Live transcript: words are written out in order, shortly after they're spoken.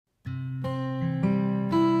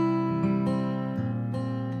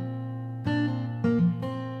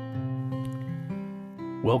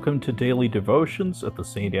Welcome to Daily Devotions at the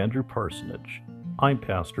St. Andrew Parsonage. I'm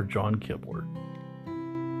Pastor John Kibler.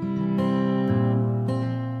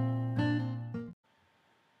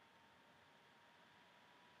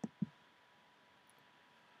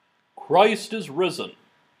 Christ is risen.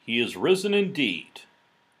 He is risen indeed.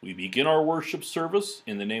 We begin our worship service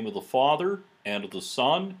in the name of the Father, and of the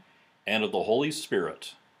Son, and of the Holy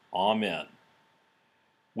Spirit. Amen.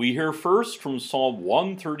 We hear first from Psalm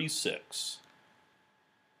 136.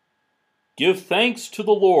 Give thanks to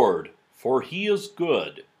the Lord, for he is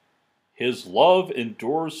good. His love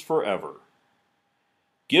endures forever.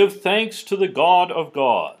 Give thanks to the God of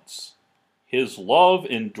gods. His love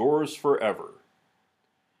endures forever.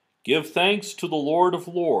 Give thanks to the Lord of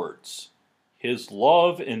lords. His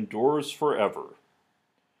love endures forever.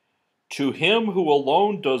 To him who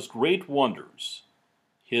alone does great wonders,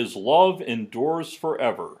 his love endures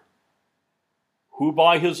forever. Who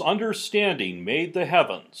by his understanding made the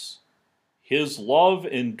heavens, his love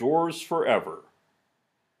endures forever.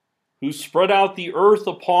 Who spread out the earth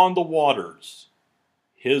upon the waters,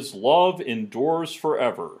 his love endures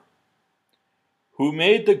forever. Who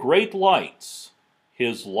made the great lights,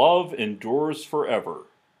 his love endures forever.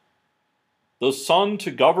 The sun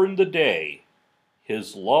to govern the day,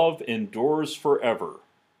 his love endures forever.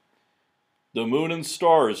 The moon and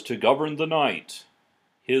stars to govern the night,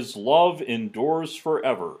 his love endures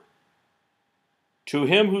forever. To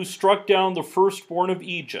him who struck down the firstborn of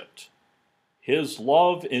Egypt, his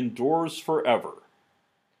love endures forever.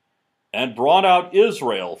 And brought out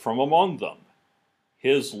Israel from among them,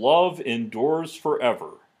 his love endures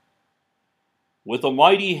forever. With a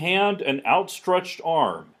mighty hand and outstretched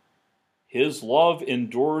arm, his love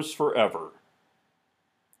endures forever.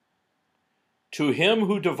 To him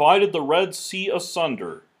who divided the Red Sea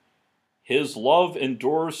asunder, his love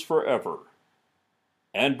endures forever.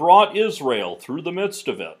 And brought Israel through the midst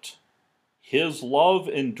of it, his love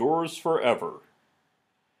endures forever.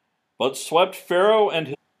 But swept Pharaoh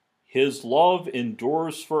and his love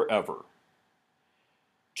endures forever.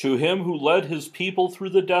 To him who led his people through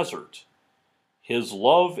the desert, his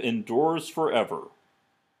love endures forever.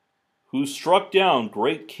 Who struck down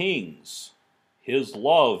great kings, his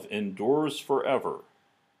love endures forever.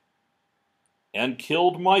 And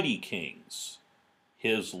killed mighty kings,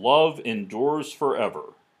 his love endures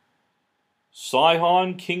forever.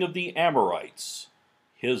 Sihon, king of the Amorites,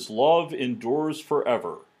 his love endures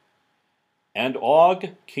forever. And Og,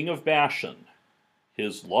 king of Bashan,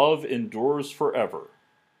 his love endures forever.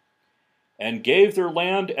 And gave their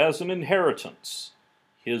land as an inheritance,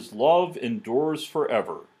 his love endures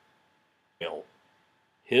forever.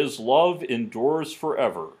 His love endures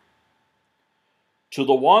forever. To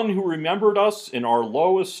the one who remembered us in our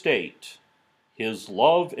low estate, his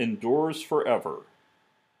love endures forever.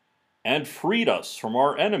 And freed us from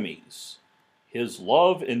our enemies, his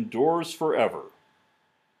love endures forever.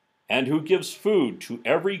 And who gives food to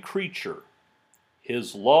every creature,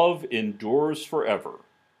 his love endures forever.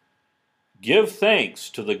 Give thanks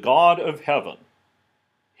to the God of heaven,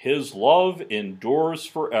 his love endures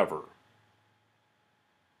forever.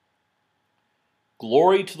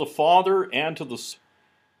 Glory to the Father and to the Son,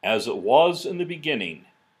 as it was in the beginning,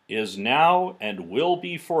 is now, and will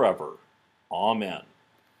be forever. Amen.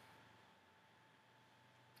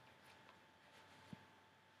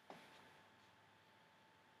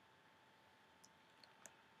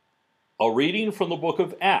 A reading from the book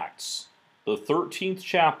of Acts, the 13th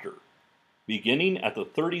chapter, beginning at the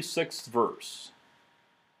 36th verse.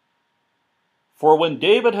 For when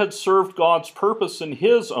David had served God's purpose in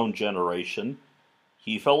his own generation,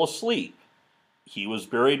 he fell asleep. He was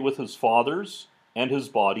buried with his fathers, and his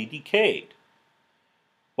body decayed.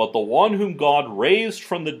 But the one whom God raised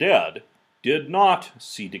from the dead did not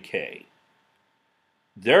see decay.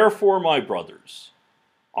 Therefore, my brothers,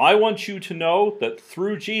 I want you to know that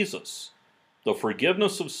through Jesus, the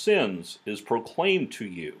forgiveness of sins is proclaimed to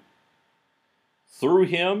you. Through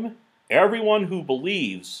him, everyone who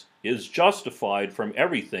believes is justified from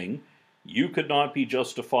everything you could not be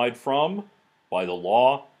justified from by the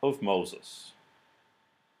law of Moses.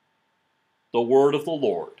 The word of the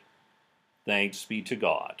Lord. Thanks be to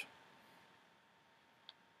God.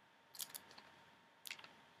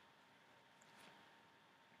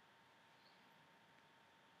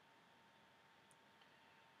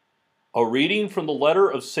 A reading from the letter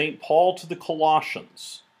of St. Paul to the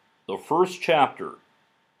Colossians, the first chapter,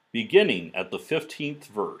 beginning at the 15th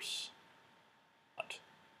verse.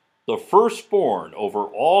 The firstborn over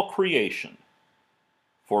all creation,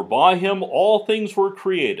 for by him all things were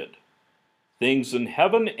created, things in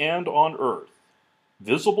heaven and on earth,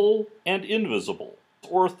 visible and invisible,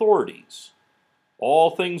 or authorities,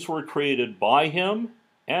 All things were created by him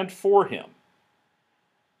and for him.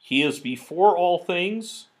 He is before all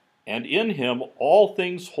things, and in him all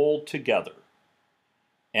things hold together.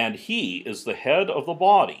 And he is the head of the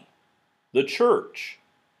body, the church.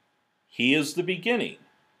 He is the beginning,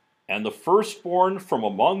 and the firstborn from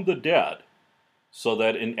among the dead, so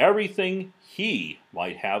that in everything he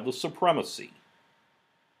might have the supremacy.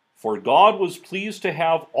 For God was pleased to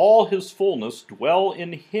have all his fullness dwell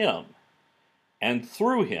in him, and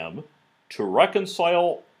through him to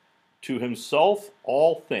reconcile to himself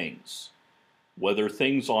all things, whether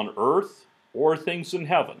things on earth or things in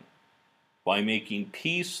heaven, by making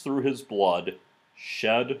peace through his blood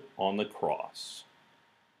shed on the cross.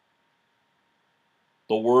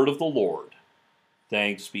 The word of the Lord.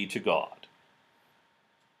 Thanks be to God.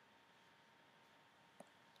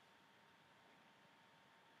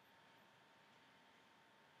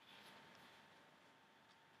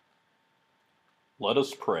 Let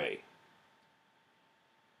us pray.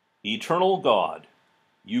 Eternal God,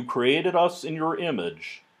 you created us in your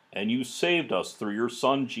image, and you saved us through your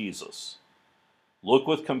Son Jesus. Look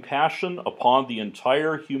with compassion upon the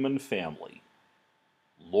entire human family.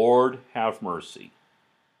 Lord, have mercy.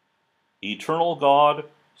 Eternal God,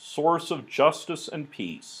 source of justice and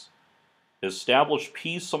peace, establish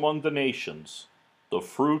peace among the nations, the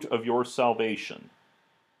fruit of your salvation.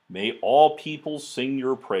 May all peoples sing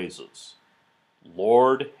your praises.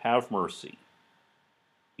 Lord, have mercy.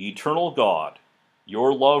 Eternal God,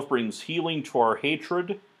 your love brings healing to our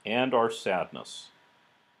hatred and our sadness.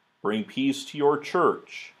 Bring peace to your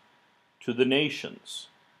church, to the nations,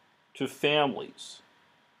 to families,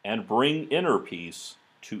 and bring inner peace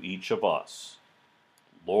to each of us.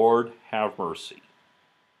 Lord, have mercy.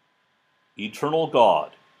 Eternal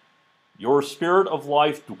God, your spirit of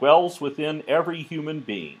life dwells within every human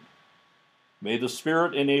being. May the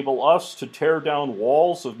Spirit enable us to tear down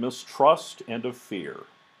walls of mistrust and of fear.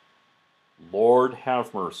 Lord,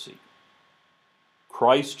 have mercy.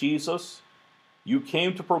 Christ Jesus, you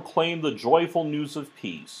came to proclaim the joyful news of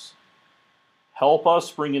peace. Help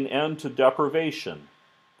us bring an end to deprivation,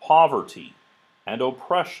 poverty, and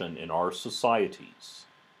oppression in our societies.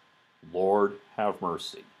 Lord, have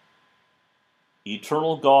mercy.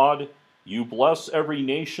 Eternal God, you bless every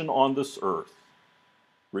nation on this earth.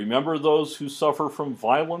 Remember those who suffer from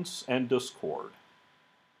violence and discord.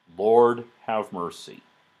 Lord, have mercy.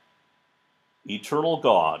 Eternal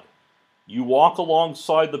God, you walk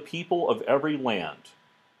alongside the people of every land.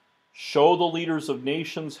 Show the leaders of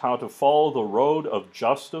nations how to follow the road of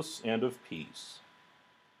justice and of peace.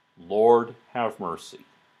 Lord, have mercy.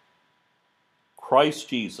 Christ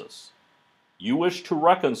Jesus, you wish to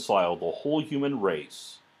reconcile the whole human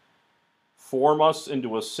race. Form us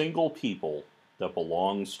into a single people that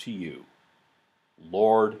belongs to you.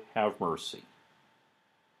 Lord, have mercy.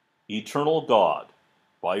 Eternal God,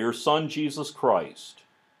 by your Son Jesus Christ,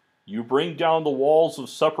 you bring down the walls of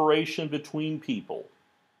separation between people.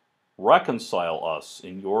 Reconcile us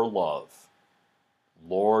in your love.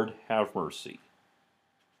 Lord, have mercy.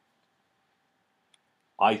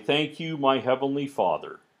 I thank you, my heavenly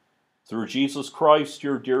Father, through Jesus Christ,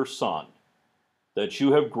 your dear Son, that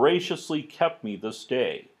you have graciously kept me this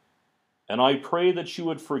day, and I pray that you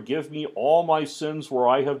would forgive me all my sins where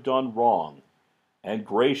I have done wrong, and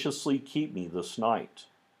graciously keep me this night.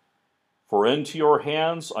 For into your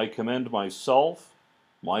hands I commend myself,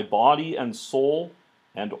 my body and soul,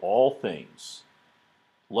 and all things.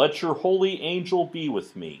 Let your holy angel be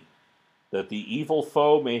with me, that the evil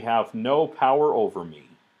foe may have no power over me.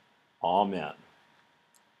 Amen.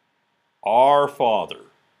 Our Father,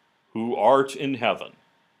 who art in heaven,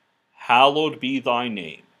 hallowed be thy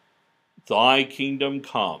name. Thy kingdom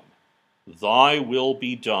come, thy will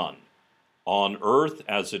be done, on earth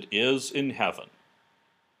as it is in heaven.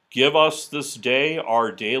 Give us this day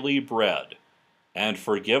our daily bread, and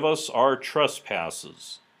forgive us our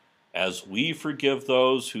trespasses, as we forgive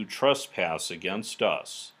those who trespass against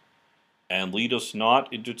us. And lead us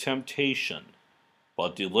not into temptation,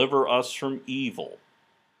 but deliver us from evil.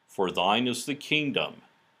 For thine is the kingdom,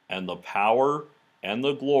 and the power, and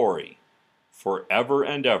the glory, forever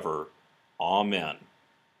and ever. Amen.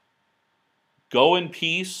 Go in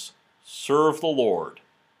peace, serve the Lord.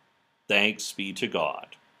 Thanks be to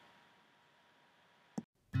God.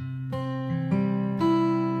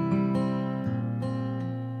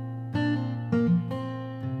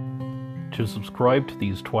 To subscribe to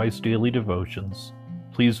these twice daily devotions,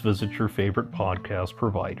 please visit your favorite podcast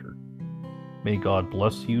provider. May God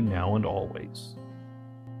bless you now and always.